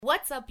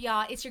What's up,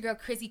 y'all? It's your girl,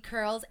 Crizzy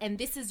Curls, and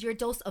this is your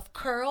dose of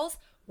curls,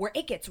 where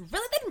it gets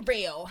realer than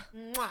real.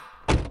 Mwah.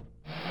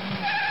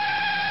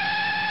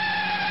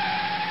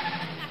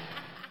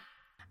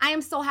 I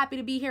am so happy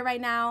to be here right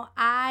now.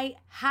 I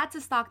had to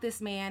stalk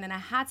this man, and I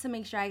had to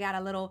make sure I got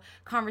a little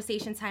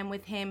conversation time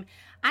with him.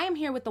 I am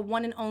here with the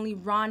one and only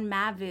Ron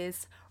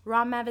Mavis.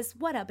 Ron Mavis,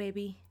 what up,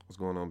 baby? What's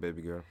going on,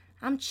 baby girl?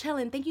 I'm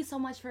chilling. Thank you so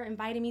much for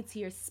inviting me to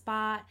your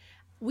spot.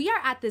 We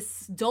are at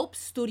this dope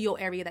studio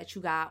area that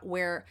you got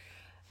where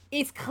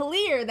it's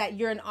clear that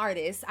you're an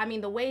artist. I mean,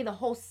 the way the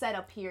whole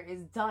setup here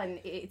is done,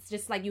 it's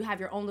just like you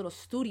have your own little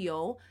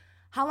studio.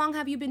 How long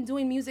have you been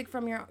doing music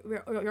from your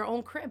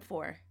own crib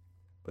for?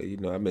 But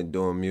I've been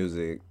doing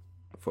music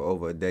for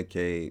over a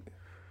decade.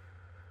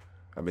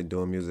 I've been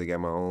doing music at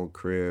my own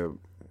crib.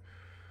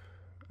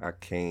 I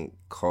can't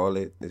call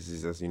it. This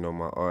is just,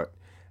 my art.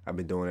 I've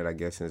been doing it, I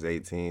guess, since the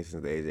age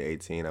of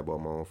 18. I bought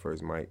my own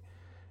first mic,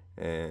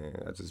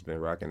 and I've just been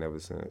rocking ever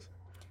since.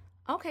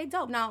 Okay,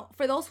 dope. Now,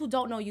 for those who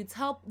don't know you,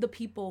 tell the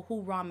people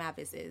who Ron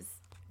Mavis is.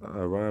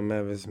 Ron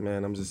Mavis,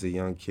 man, I'm just a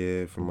young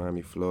kid from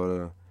Miami,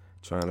 Florida,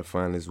 trying to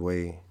find his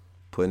way,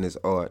 putting his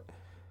art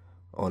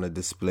on a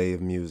display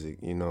of music,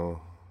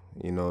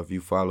 if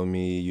you follow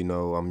me,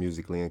 I'm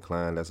musically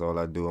inclined. That's all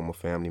I do. I'm a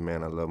family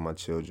man. I love my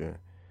children.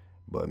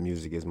 But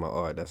music is my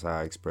art. That's how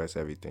I express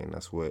everything.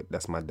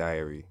 That's my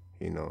diary,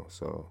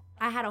 so.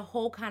 I had a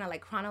whole kind of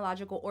like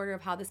chronological order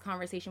of how this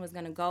conversation was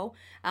going to go.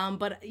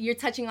 But you're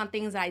touching on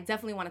things that I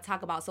definitely want to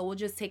talk about. So we'll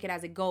just take it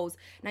as it goes.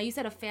 Now, you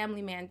said a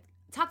family man.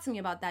 Talk to me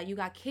about that. You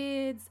got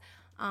kids.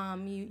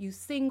 You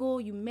single,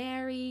 you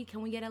married.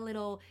 Can we get a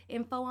little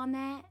info on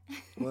that?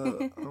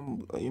 Well,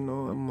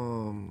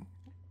 I'm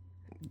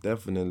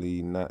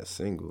definitely not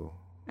single.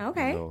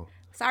 Okay.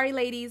 Sorry,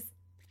 ladies.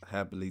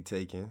 Happily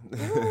taken.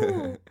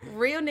 Ooh,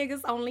 real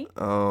niggas only.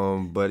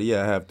 But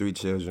yeah, I have 3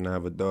 children. I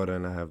have a daughter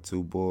and I have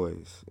 2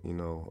 boys. I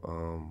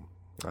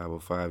have a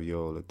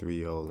 5-year-old, a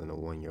 3-year-old, and a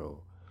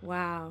 1-year-old.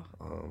 Wow.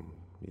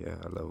 Yeah,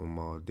 I love them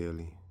all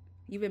dearly.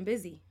 You've been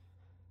busy.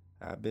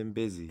 I've been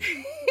busy.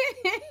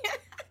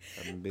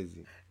 I've been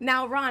busy.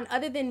 Now, Ron,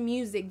 other than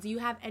music, do you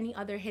have any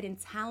other hidden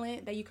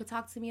talent that you could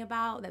talk to me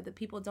about that the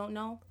people don't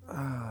know?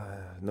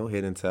 No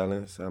hidden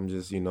talents. I'm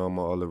just, I'm an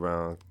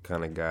all-around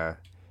kind of guy.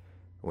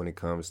 When it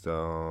comes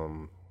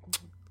to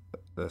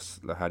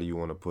how do you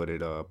want to put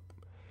it up,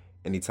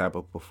 any type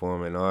of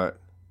performing art,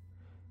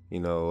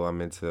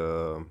 I'm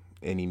into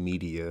any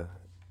media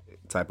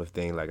type of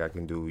thing. Like I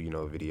can do,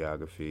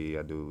 videography.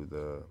 I do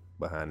the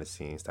behind the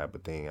scenes type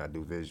of thing. I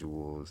do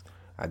visuals.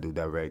 I do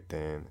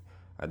directing.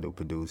 I do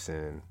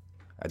producing.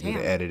 I do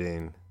the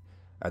editing.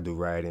 I do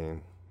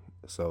writing.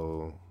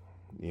 So,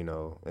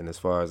 and as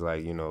far as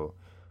like,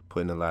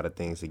 putting a lot of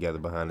things together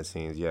behind the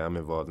scenes, yeah, I'm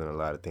involved in a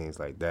lot of things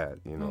like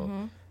that,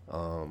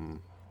 Mm-hmm.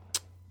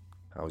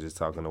 I was just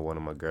talking to one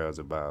of my girls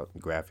about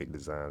graphic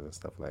designs and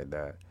stuff like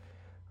that.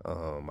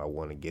 I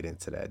want to get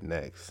into that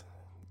next.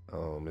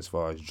 As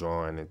far as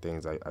drawing and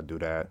things, I do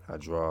that. I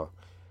draw.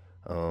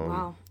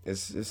 Wow.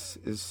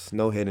 It's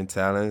no hidden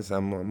talents.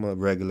 I'm a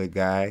regular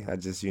guy. I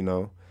just,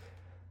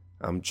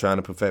 I'm trying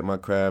to perfect my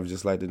craft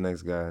just like the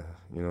next guy,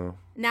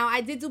 Now, I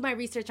did do my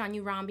research on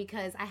you, Ron,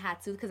 because I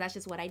had to, because that's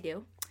just what I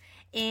do.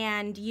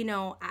 And,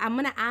 I'm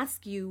going to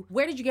ask you,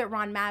 where did you get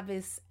Ron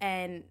Mavis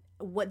and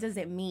what does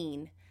it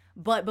mean?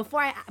 But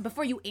before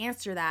you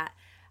answer that,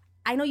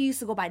 I know you used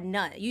to go by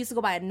Nut. You used to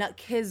go by a Nut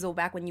Kizzle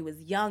back when you was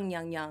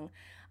young.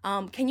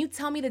 Can you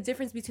tell me the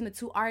difference between the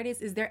two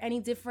artists? Is there any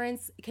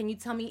difference? Can you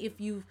tell me if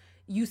you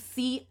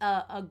see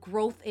a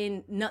growth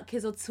in Nut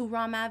Kizzle to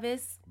Ron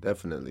Mavis?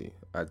 Definitely.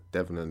 I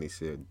definitely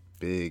see a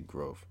big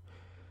growth.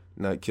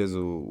 Nut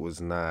Kizzle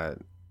was not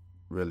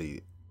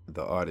really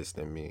the artist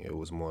in me. It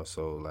was more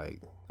so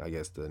like, I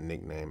guess, the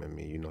nickname in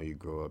me. You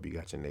grow up, you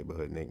got your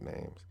neighborhood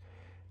nicknames.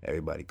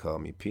 Everybody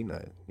called me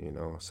Peanut,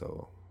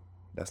 so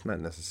that's not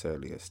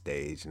necessarily a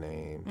stage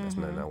name. That's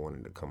nothing I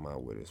wanted to come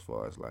out with as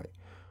far as like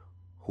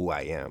who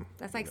I am.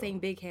 That's like saying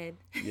big head.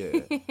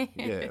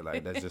 Yeah,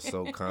 like that's just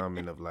so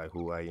common of like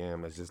who I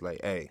am. It's just like,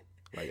 hey,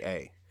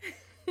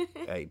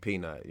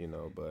 Peanut,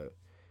 but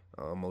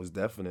most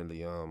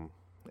definitely,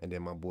 and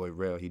then my boy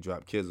Rel, he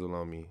dropped Kizzle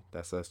on me.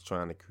 That's us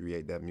trying to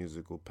create that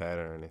musical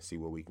pattern and see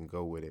where we can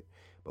go with it.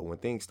 But when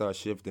things start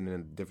shifting in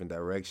a different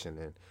direction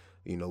and,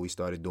 we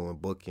started doing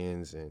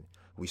bookings and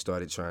we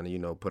started trying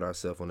to, put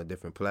ourselves on a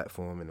different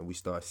platform and we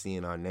start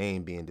seeing our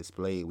name being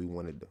displayed, we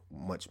wanted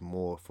much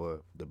more for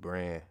the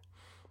brand.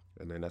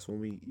 And then that's when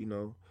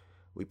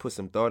we put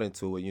some thought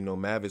into it.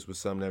 Mavis was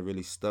something that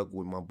really stuck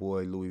with my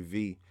boy Louis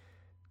V.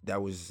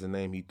 That was just the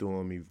name he threw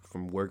on me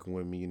from working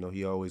with me.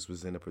 He always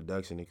was in the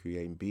production and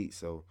creating beats,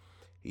 so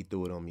he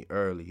threw it on me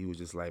early. He was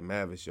just like,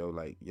 Mavis,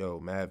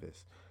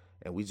 Mavis.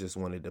 And we just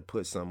wanted to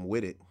put something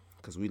with it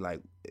because we like,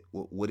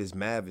 what is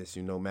Mavis?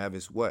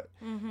 Mavis what?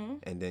 Mm-hmm.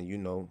 And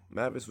then,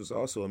 Mavis was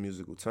also a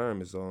musical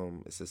term.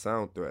 It's a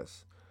sound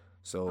thrust.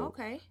 So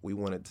we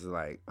wanted to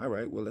like, all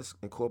right, well, let's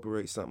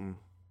incorporate something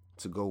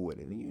to go with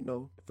it.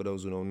 And for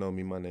those who don't know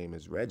me, my name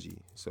is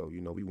Reggie. So,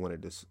 we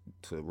wanted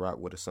to rock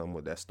with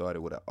something that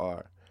started with an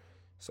R.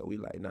 So we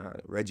like, nah,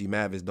 Reggie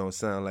Mavis don't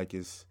sound like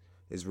it's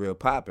real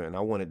popping.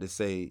 I wanted to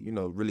say,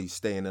 really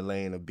stay in the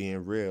lane of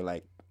being real,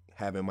 like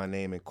having my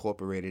name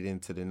incorporated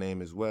into the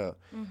name as well.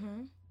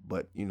 Mm-hmm.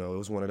 But, it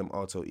was one of them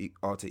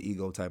alter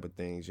ego type of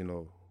things,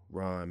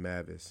 Ron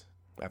Mavis.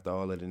 After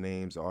all of the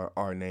names,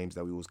 our names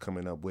that we was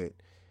coming up with,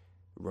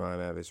 Ron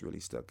Mavis really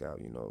stuck out,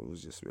 It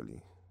was just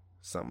really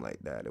something like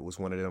that. It was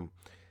one of them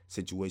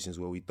situations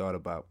where we thought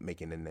about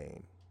making a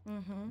name.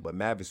 Mm-hmm. But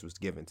Mavis was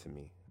given to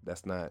me.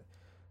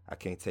 I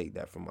can't take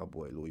that from my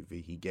boy Louis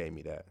V. He gave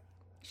me that.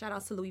 Shout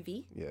out to Louis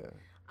V. Yeah.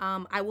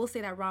 I will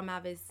say that Ron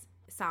Mavis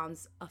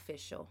sounds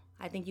official.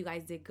 I think you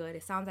guys did good.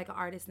 It sounds like an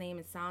artist name.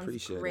 It sounds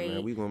Appreciate great. It,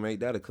 man. We gonna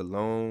make that a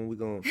cologne. I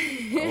don't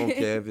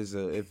care if it's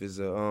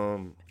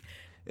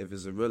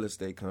a real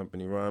estate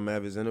company, Ron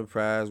Mavis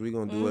Enterprise. We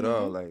gonna do it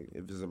all. Like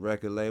if it's a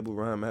record label,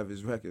 Ron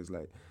Mavis Records.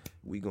 Like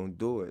we gonna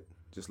do it.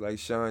 Just like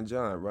Sean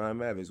John, Ron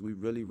Mavis. We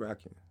really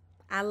rocking.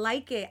 I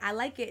like it.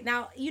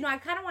 Now, I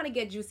kind of want to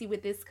get juicy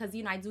with this because,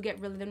 I do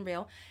get realer than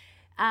real.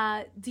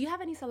 Do you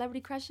have any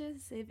celebrity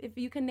crushes? If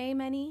you can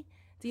name any,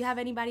 do you have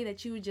anybody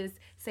that you would just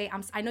say,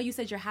 I know you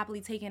said you're happily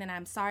taken and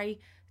I'm sorry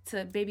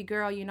to baby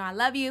girl, I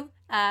love you,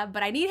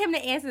 but I need him to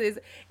answer this.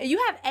 If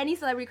you have any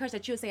celebrity crush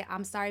that you would say,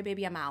 I'm sorry,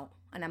 baby, I'm out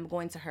and I'm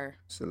going to her.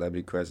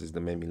 Celebrity crushes that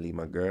made me leave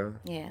my girl?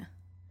 Yeah.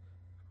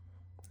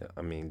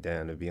 I mean,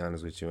 damn, to be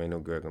honest with you, ain't no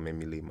girl gonna make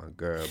me leave my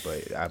girl,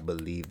 but I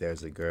believe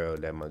there's a girl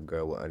that my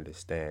girl will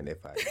understand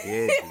if I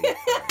did leave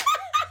her.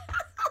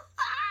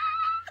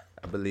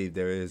 I believe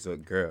there is a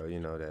girl,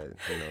 that,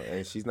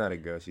 and she's not a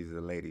girl, she's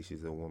a lady,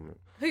 she's a woman.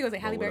 Who you gonna say,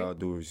 Halle Berry? With all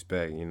due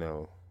respect,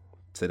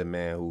 to the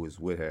man who was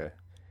with her,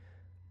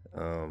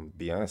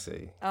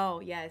 Beyonce.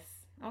 Oh, yes.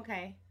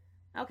 Okay,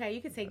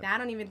 you can take that. I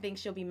don't even think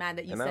she'll be mad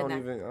that you said that.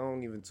 I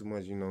don't even too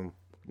much,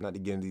 not to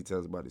get in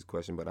details about this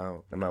question, but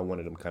I'm not one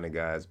of them kind of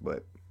guys,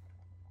 but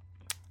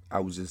I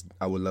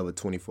would love it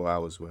 24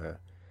 hours with her.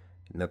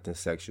 Nothing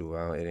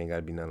sexual. It ain't got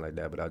to be nothing like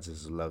that, but I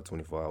just love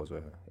 24 hours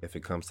with her. If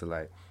it comes to,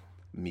 like,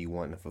 me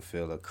wanting to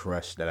fulfill a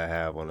crush that I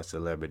have on a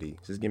celebrity,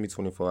 just give me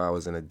 24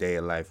 hours in a day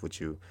of life with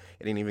you.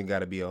 It ain't even got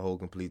to be a whole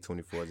complete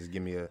 24. Just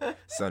give me a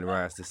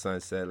sunrise to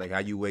sunset, like how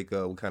you wake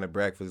up, what kind of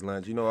breakfast,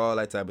 lunch, all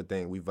that type of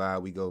thing. We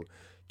vibe, we go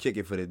kick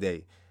it for the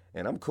day.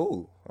 And I'm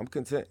cool. I'm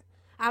content.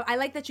 I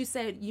like that you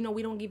said,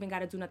 we don't even got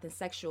to do nothing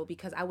sexual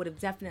because I would have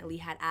definitely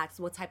had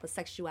asked what type of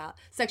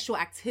sexual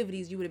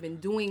activities you would have been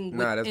doing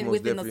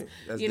within those,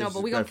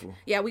 but we're not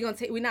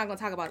going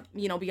to talk about,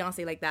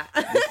 Beyonce like that.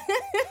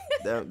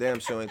 Damn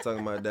sure ain't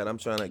talking about that. I'm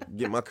trying to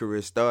get my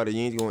career started.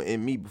 You ain't going to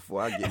end me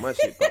before I get my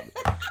shit poppin'.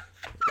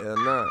 Hell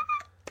nah.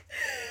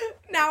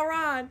 Now,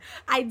 Ron,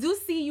 I do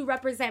see you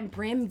represent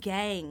Brim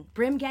Gang.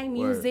 Brim Gang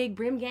music,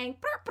 Brim Gang.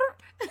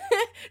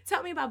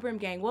 Tell me about Brim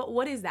Gang.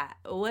 What is that?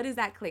 What is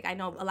that clique? I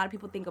know a lot of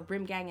people think of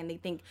Brim Gang and they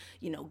think,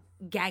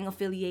 gang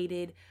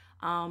affiliated.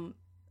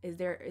 Is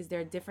there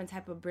a different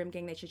type of Brim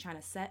Gang that you're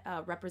trying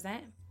to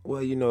represent?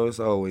 Well, it's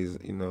always,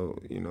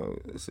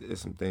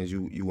 it's some things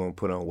you won't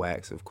put on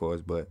wax, of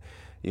course, but,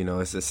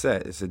 it's a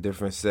set. It's a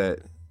different set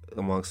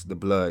amongst the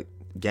Blood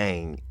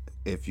Gang,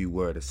 if you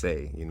were to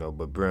say,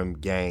 but Brim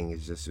Gang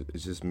is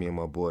just me and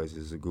my boys.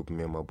 It's a group of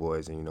me and my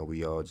boys, and,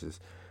 we all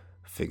just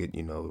figured,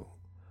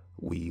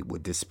 we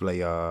would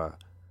display our,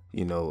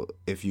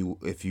 if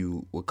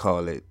you would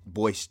call it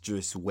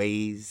boisterous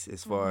ways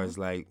as far as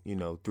like,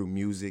 through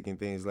music and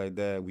things like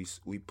that.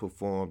 We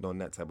performed on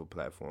that type of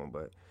platform.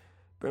 But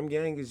Brim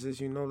Gang is just,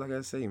 like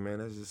I say, man,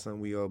 that's just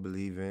something we all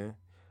believe in.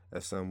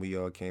 That's something we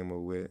all came up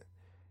with.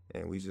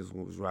 And we just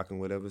was rocking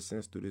with ever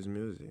since through this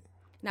music.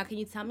 Now, can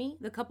you tell me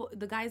the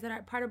guys that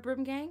are part of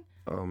Brim Gang?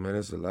 Oh, man,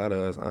 it's a lot of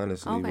us,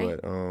 honestly. Okay.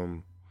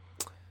 But,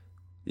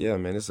 yeah,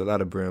 man, it's a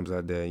lot of Brims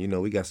out there.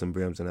 We got some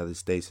Brims in other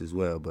states as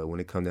well. But when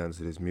it comes down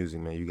to this music,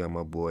 man, you got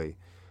my boy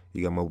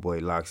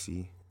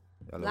Loxy,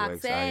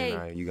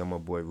 LOXI. You got my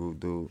boy Rude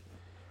Dude.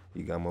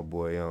 You got my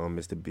boy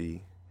Mr.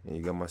 B. And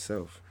you got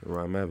myself,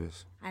 Ron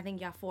Mavis. I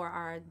think y'all four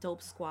are a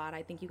dope squad.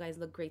 I think you guys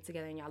look great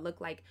together, and y'all look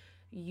like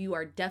you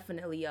are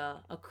definitely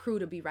a crew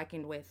to be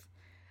reckoned with.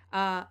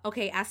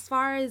 Okay, as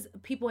far as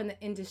people in the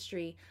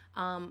industry,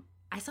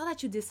 I saw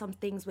that you did some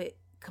things with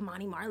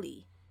Kamani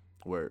Marley.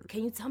 Word.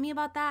 Can you tell me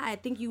about that? I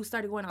think you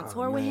started going on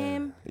tour with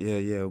him.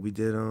 Yeah, we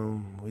did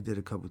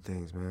a couple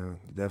things, man.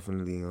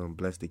 Definitely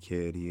blessed the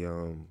kid. He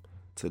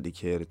took the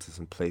kid to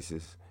some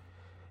places.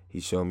 He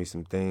showed me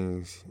some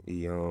things.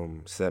 He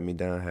sat me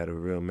down, had a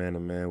real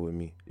man-to-man with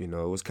me. It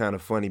was kind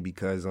of funny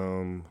because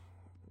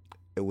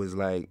it was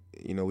like,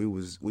 we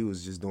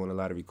was just doing a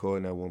lot of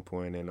recording at one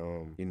point,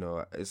 and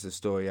it's a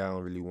story I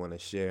don't really want to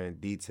share in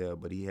detail,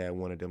 but he had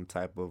one of them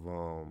type of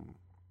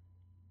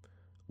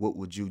what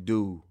would you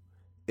do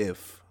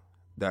if ...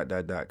 kind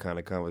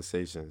of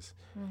conversations.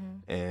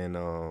 Mm-hmm. And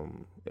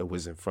it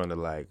was in front of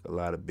like a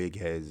lot of big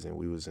heads, and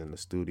we was in the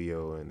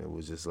studio, and it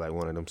was just like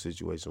one of them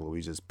situations where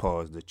we just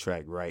paused the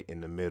track right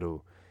in the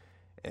middle,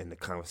 and the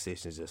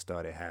conversations just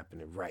started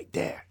happening right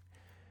there.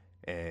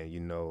 And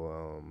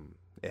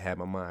it had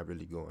my mind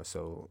really going.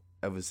 So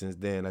ever since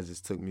then, I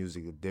just took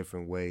music a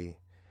different way.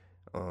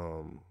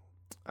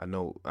 I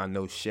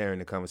know sharing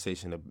the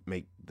conversation to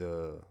make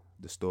the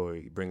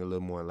story, bring a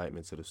little more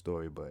enlightenment to the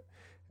story, but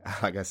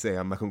like I say,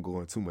 I'm not gonna go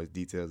into too much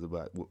details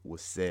about what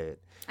was said.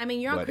 I mean,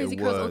 you're on Crazy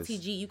Curls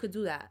OTG. You could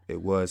do that.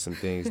 It was some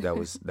things that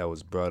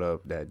was brought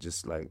up that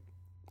just like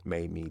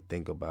made me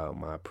think about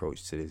my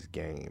approach to this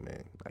game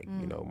and like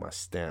you know, my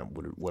stamp,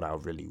 what I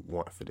really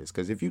want for this.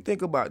 Because if you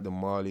think about the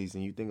Marleys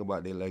and you think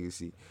about their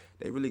legacy,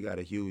 they really got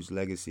a huge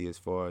legacy as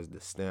far as the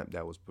stamp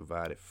that was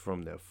provided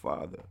from their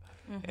father.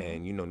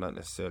 And you know, not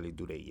necessarily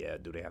do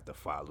they have to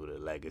follow the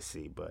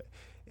legacy, but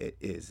it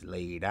is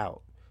laid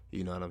out.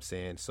 You know what I'm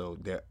saying? So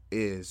there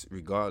is,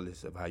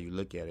 regardless of how you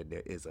look at it,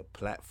 there is a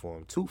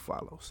platform to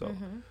follow. So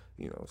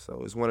you know,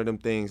 so it's one of them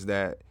things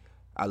that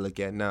I look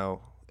at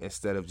now.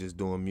 Instead of just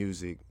doing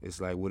music, it's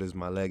like, what is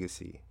my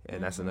legacy?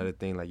 And that's another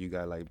thing. Like, you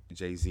got like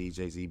Jay-Z.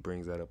 Jay-Z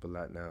brings that up a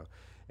lot now,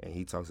 and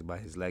he talks about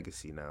his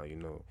legacy now. You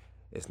know,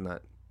 it's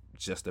not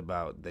just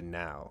about the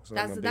now. So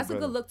that's a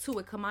good look too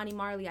with Kamani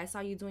Marley. I saw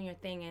you doing your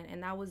thing,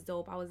 and that was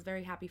dope. I was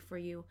very happy for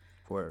you.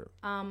 Word.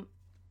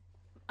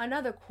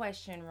 Another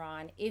question,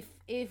 Ron. If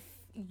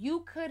you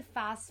could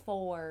fast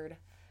forward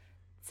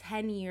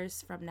 10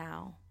 years from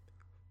now,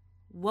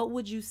 what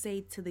would you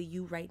say to the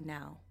you right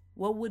now?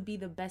 What would be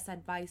the best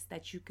advice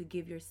that you could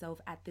give yourself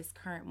at this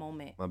current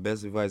moment? My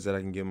best advice that I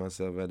can give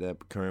myself at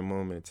that current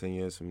moment, 10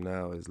 years from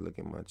now, is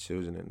looking my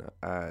children in the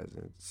eyes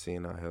and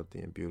seeing how healthy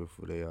and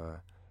beautiful they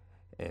are,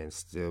 and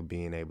still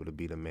being able to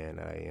be the man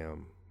that I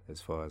am as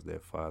far as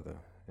their father.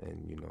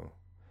 And, you know,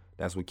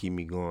 that's what keep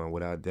me going.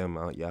 Without them,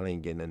 y'all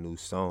ain't getting a new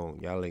song.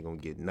 Y'all ain't gonna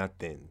get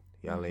nothing.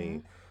 Y'all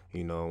ain't,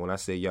 you know, when I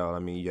say y'all, I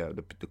mean, yeah,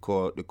 the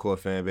core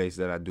fan base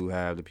that I do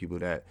have, the people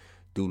that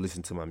do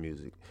listen to my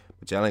music.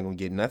 But y'all ain't gonna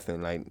get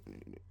nothing. Like,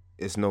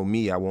 it's no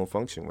me. I won't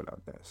function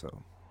without that.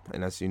 So,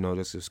 and that's, you know,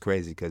 that's just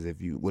crazy, because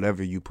if you,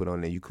 whatever you put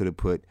on there, you could have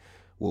put,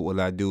 what will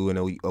I do in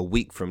a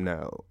week from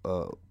now,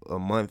 a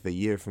month, a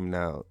year from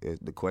now,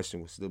 the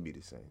question would still be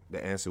the same.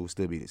 The answer would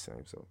still be the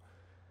same. So,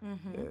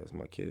 yeah, it's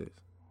my kids.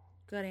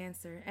 Good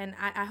answer. And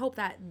I hope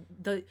that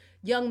the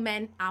young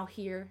men out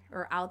here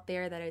or out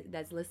there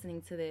that's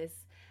listening to this,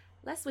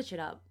 let's switch it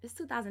up. It's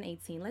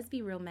 2018. Let's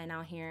be real men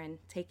out here and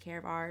take care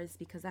of ours,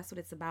 because that's what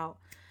it's about.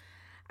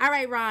 All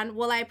right, Ron.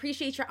 Well, I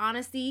appreciate your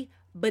honesty,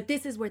 but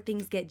this is where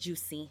things get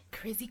juicy.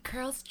 Crazy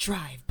Curls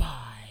Drive-By.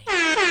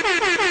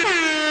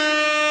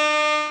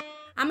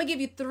 I'm going to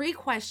give you 3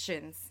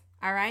 questions,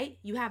 all right?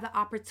 You have the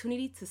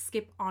opportunity to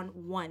skip on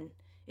one.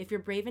 If you're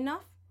brave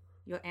enough,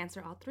 you'll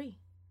answer all 3.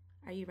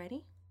 Are you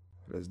ready?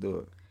 Let's do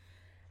it.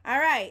 All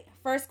right.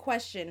 First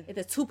question. It's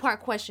a 2-part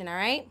question, all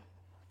right?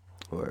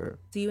 Word.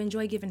 Do you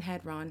enjoy giving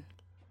head, Ron?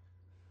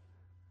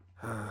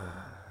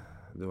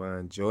 Do I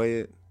enjoy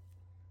it?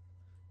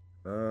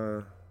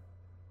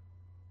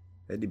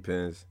 It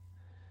depends.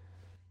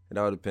 It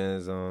all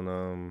depends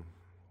on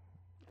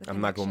I'm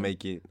not gonna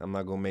make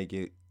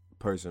it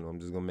personal. I'm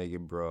just gonna make it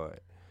broad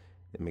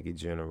and make it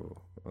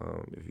general.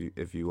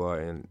 If you are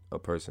in a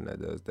person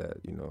that does that,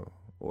 you know,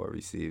 or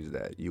receives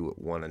that, you would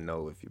want to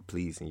know if you're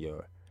pleasing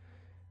your,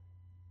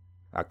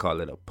 I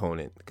call it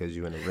opponent, because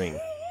you're in the ring.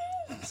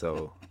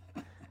 So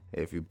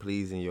if you're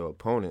pleasing your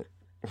opponent,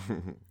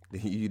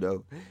 you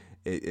know,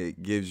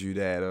 it gives you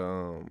that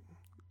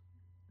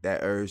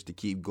that urge to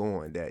keep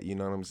going. That, you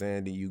know what I'm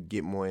saying? Then you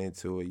get more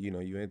into it. You know,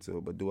 you into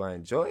it. But do I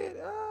enjoy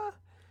it?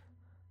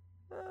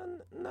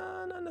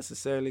 Nah, not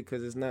necessarily,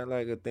 because it's not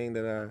like a thing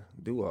that I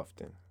do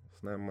often.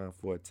 It's not my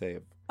forte.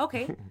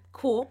 Okay,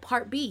 cool.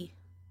 Part B.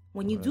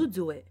 When you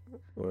do it,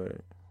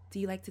 Word. Do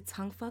you like to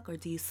tongue fuck, or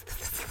do you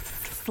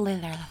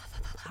slither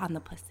on the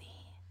pussy?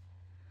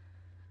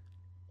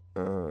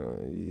 Yeah,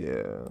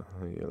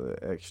 you're a little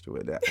extra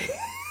with that one.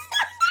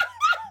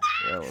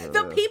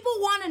 The people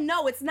want to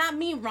know. It's not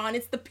me, Ron.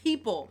 It's the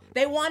people.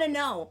 They want to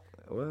know.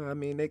 Well, I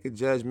mean, they could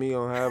judge me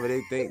on however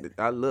they think that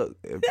I look.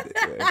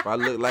 If I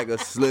look like a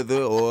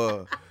slither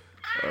or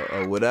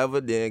whatever,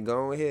 then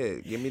go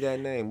ahead. Give me that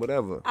name,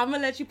 whatever. I'm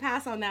going to let you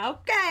pass on that.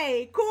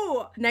 Okay,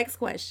 cool. Next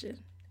question.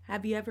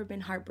 Have you ever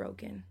been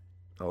heartbroken?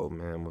 Oh,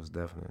 man, most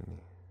definitely.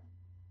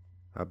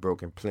 I've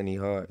broken plenty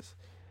hearts,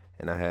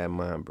 and I had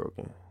mine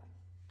broken.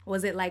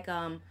 Was it like,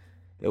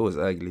 It was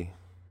ugly.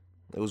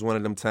 It was one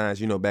of them times,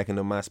 you know, back in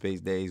the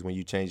MySpace days when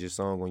you change your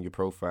song on your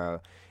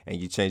profile and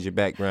you change your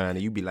background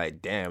and you be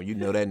like, damn, you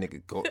know that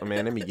nigga,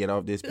 man, let me get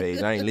off this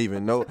page. I ain't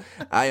leaving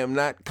I am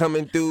not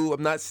coming through.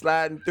 I'm not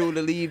sliding through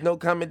to leave no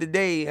comment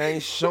today. I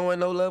ain't showing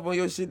no love on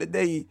your shit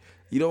today.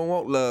 You don't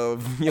want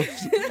love.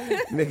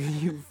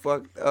 Nigga, you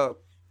fucked up.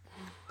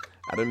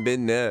 I done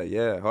been there,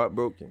 yeah,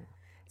 heartbroken.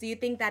 Do you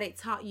think that it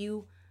taught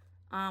you,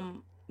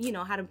 you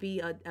know, how to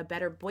be a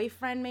better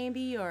boyfriend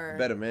maybe, or?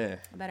 Better man.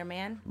 A better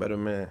man? Better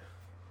man.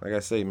 Like I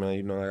say, man,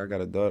 you know, like I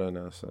got a daughter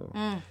now, so,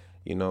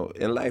 you know,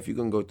 in life you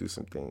can go through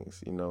some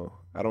things, you know.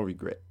 I don't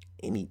regret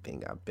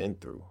anything I've been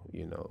through,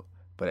 you know,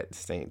 but at the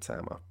same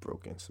time I've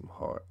broken some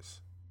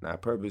hearts.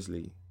 Not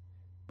purposely,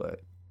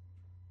 but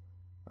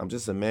I'm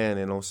just a man,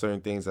 and on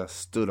certain things I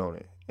stood on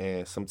it.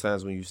 And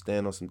sometimes when you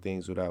stand on some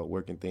things without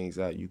working things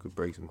out, you could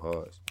break some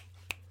hearts.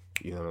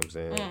 You know what I'm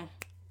saying?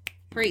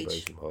 Preach.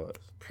 Break some hearts.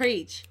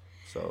 Preach.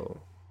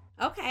 So.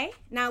 Okay.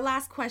 Now,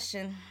 last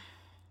question.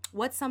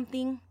 What's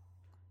something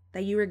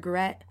that you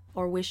regret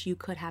or wish you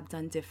could have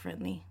done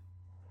differently?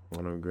 I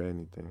don't regret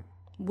anything.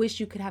 Wish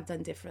you could have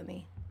done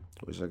differently.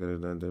 Wish I could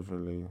have done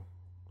differently.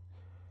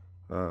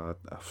 I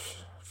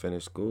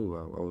finished school.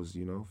 I was,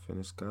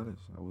 finished college.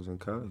 I was in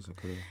college. I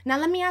could've... Now,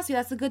 let me ask you,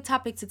 that's a good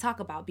topic to talk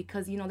about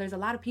because, there's a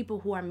lot of people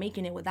who are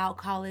making it without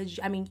college.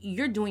 I mean,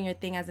 you're doing your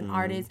thing as an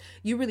artist.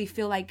 You really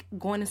feel like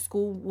going to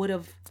school would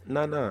have...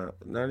 No,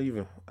 not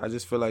even. I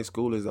just feel like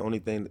school is the only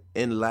thing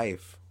in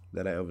life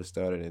that I ever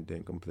started and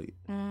didn't complete.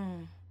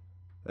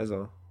 That's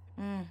all.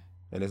 And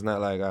it's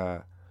not like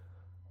I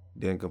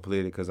didn't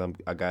complete it because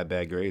I got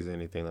bad grades or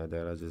anything like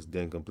that. I just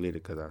didn't complete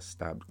it because I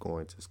stopped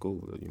going to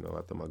school.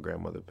 After my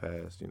grandmother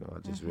passed, I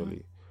just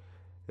really,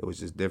 it was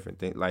just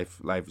different. Life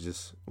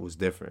just was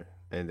different.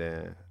 And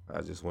then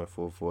I just went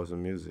full force of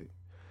music.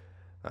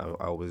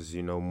 I was,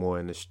 more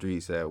in the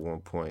streets at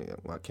one point.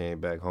 I came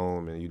back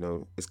home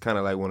and, it's kind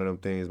of like one of them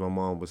things my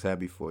mom was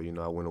happy for.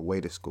 I went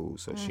away to school.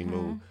 So she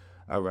knew,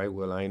 all right,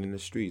 well, I ain't in the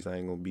streets. I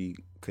ain't going to be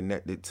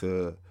connected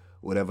to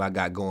whatever I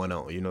got going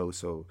on,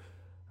 So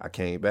I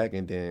came back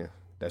and then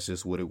that's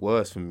just what it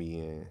was for me.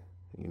 And,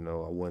 I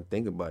wasn't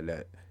thinking about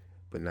that.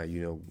 But now,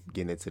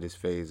 getting into this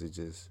phase, it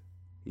just,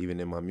 even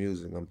in my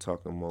music, I'm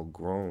talking more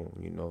grown,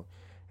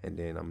 And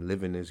then I'm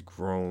living this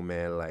grown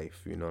man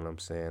life, you know what I'm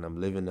saying? I'm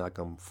living like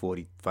I'm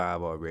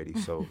 45 already.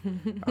 So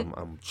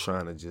I'm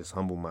trying to just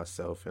humble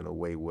myself in a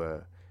way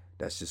where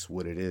that's just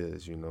what it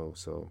is,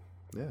 So,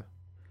 yeah.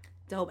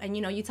 Dope. And,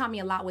 you taught me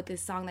a lot with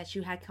this song that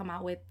you had come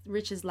out with,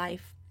 Rich's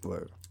Life.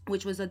 Word.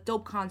 Which was a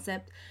dope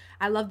concept.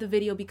 I love the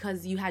video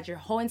because you had your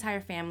whole entire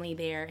family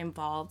there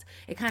involved.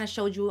 It kind of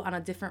showed you on a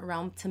different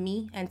realm to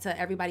me and to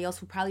everybody else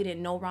who probably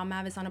didn't know Ron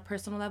Mavis on a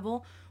personal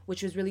level,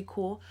 which was really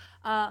cool.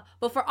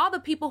 But for all the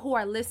people who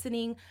are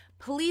listening,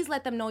 please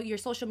let them know your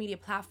social media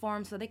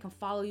platforms so they can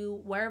follow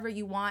you wherever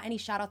you want. Any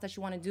shout outs that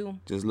you want to do?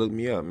 Just look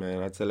me up,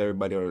 man. I tell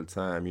everybody all the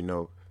time,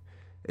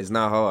 it's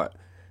not hard.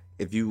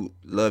 If you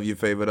love your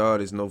favorite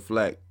artist, no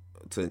flack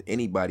to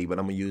anybody, but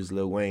I'm going to use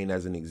Lil Wayne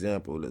as an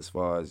example as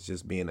far as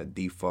just being a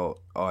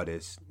default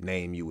artist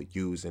name you would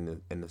use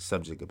in the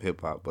subject of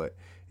hip-hop. But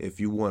if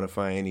you want to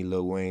find any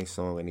Lil Wayne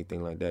song,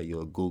 anything like that,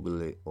 you'll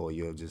Google it or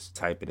you'll just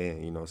type it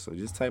in, So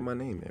just type my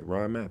name in,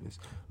 Ron Mavis.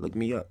 Look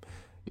me up.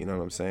 You know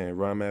what I'm saying?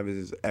 Ron Mavis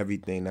is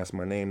everything. That's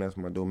my name. That's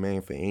my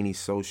domain for any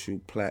social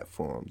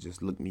platform.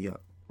 Just look me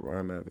up,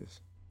 Ron Mavis.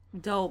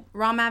 Dope.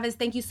 Ron Mavis,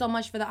 thank you so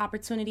much for the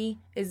opportunity.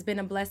 It's been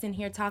a blessing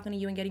here talking to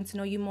you and getting to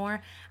know you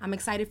more. I'm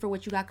excited for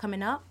what you got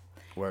coming up.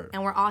 Word.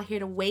 And we're all here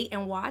to wait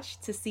and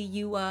watch to see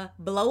you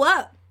blow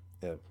up.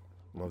 Yeah,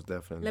 most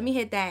definitely. Let me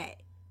hit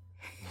that.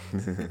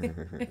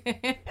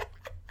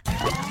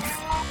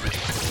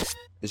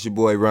 It's your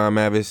boy Ron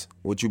Mavis.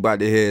 What you about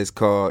to hear is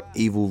called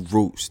Evil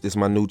Roots. This is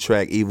my new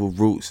track, Evil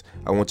Roots.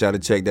 I want y'all to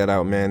check that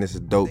out, man. This is a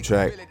dope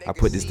track. I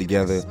put this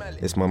together.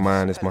 It's my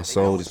mind, it's my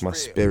soul, it's my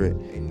spirit.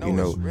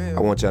 I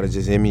want y'all to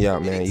just hear me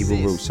out, man. Evil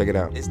Roots. Check it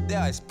out. It's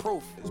there. It's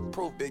proof. It's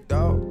proof, big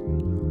dog.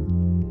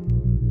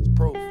 It's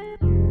proof.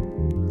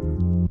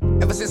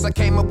 Ever since I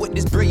came up with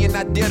this brilliant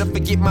idea to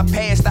forget my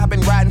past, I've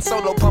been riding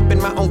solo,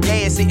 pumping my own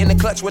gas, hitting the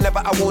clutch whenever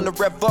I wanna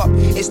rev up.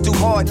 It's too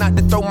hard not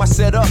to throw my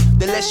set up.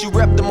 The less you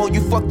rep, the more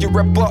you fuck your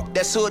rep up.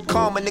 That's hood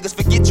karma. Niggas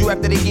forget you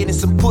after they getting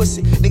some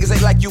pussy. Niggas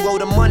ain't like you owe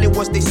the money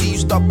once they see you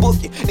start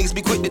booking. Niggas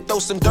be quick to throw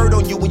some dirt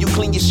on you when you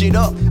clean your shit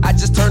up. I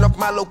just turn off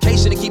my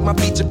location to keep my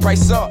feature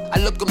price up. I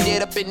look them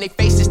dead up in their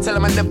faces, tell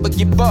them I never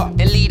give up.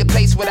 And leave the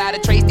place without a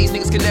trace, these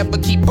niggas can never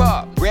keep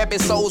up. Grabbing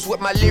souls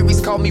with my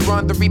lyrics, call me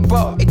Ron the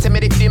Reaper. They tell me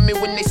they feel me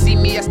when they see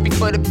me, I speak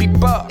for the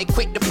people. They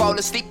quick to fall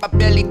asleep, I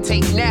barely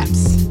take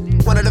naps.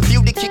 One of the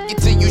few that kick it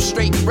to you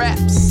straight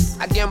raps.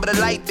 I gamble the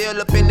light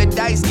bill up in the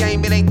dice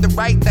game. It ain't the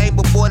right thing,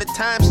 but boy, the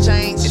times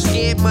change. And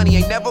scared money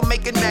ain't never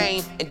make a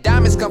name. And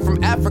diamonds come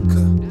from Africa.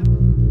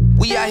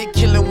 We out here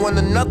killing one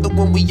another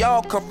when we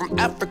all come from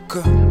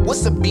Africa.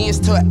 What's a Benz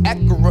to an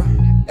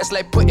Acura? That's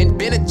like putting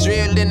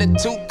Benadryl in a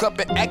 2-cup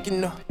and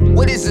acting.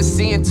 What is a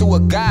sin to a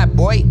god,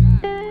 boy?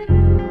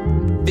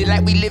 Feel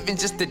like we living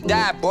just to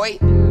die, boy.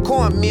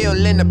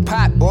 Cornmeal in the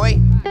pot, boy.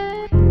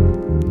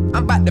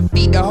 I'm about to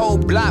feed the whole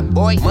block,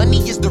 boy. Money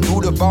is the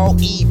root of all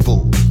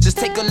evil. Just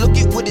take a look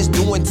at what it's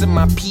doing to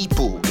my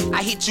people.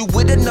 I hit you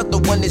with another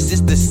one, this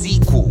is the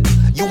sequel.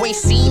 You ain't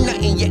seen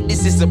nothing yet,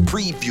 this is a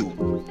preview.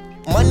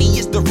 Money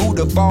is the root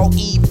of all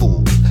evil.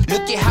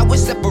 Look at how it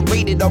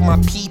separated all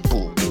my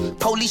people.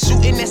 Police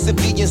shooting at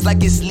civilians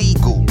like it's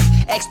legal.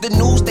 Ask the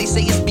news, they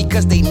say it's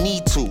because they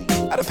need to.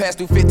 I done passed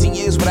through 15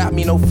 years without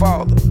me no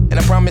father. And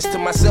I promised to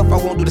myself I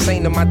won't do the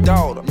same to my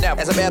daughter. Never.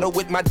 As I battle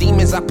with my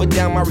demons, I put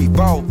down my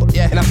revolver.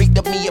 Yeah. And I picked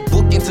up me a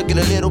book and took it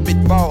a little bit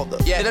farther.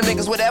 Yeah. Them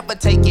niggas would ever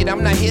take it,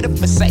 I'm not here to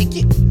forsake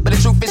it. But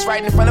the truth is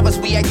right in front of us,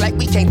 we act like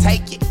we can't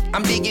take it.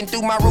 I'm digging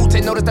through my roots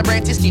and notice the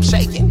branches keep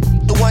shaking.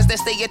 The ones that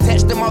stay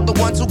attached, them are the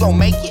ones who gon'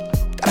 make it.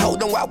 Gotta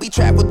hold on while we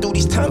travel through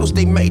these tunnels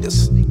they made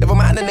us. Never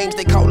mind the names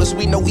they call us,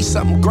 we know we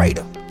something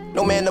greater.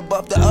 No man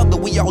above the other,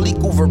 we all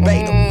equal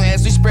verbatim.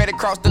 As we spread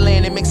across the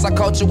land and mix our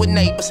culture with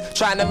neighbors,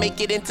 trying to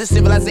make it into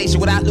civilization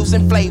without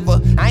losing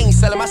flavor. I ain't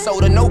selling my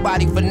soul to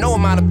nobody for no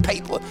amount of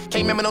paper.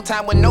 Can't remember no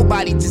time when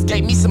nobody just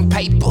gave me some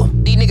paper.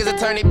 These niggas will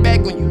turn it back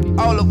on you,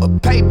 all over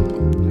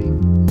paper.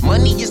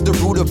 Money is the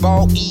root of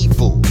all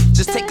evil.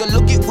 Just take a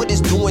look at what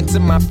it's doing to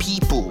my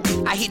people.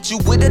 I hit you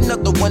with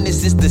another one,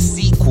 this is the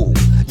sequel.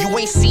 You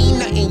ain't seen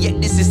nothing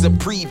yet, this is a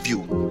preview.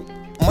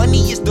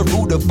 Money is the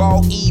root of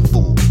all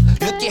evil.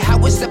 Look at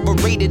how it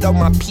separated all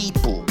my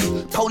people.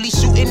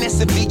 Police shooting at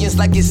civilians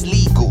like it's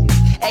legal.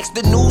 Ask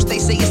the news, they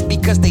say it's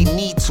because they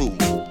need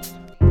to.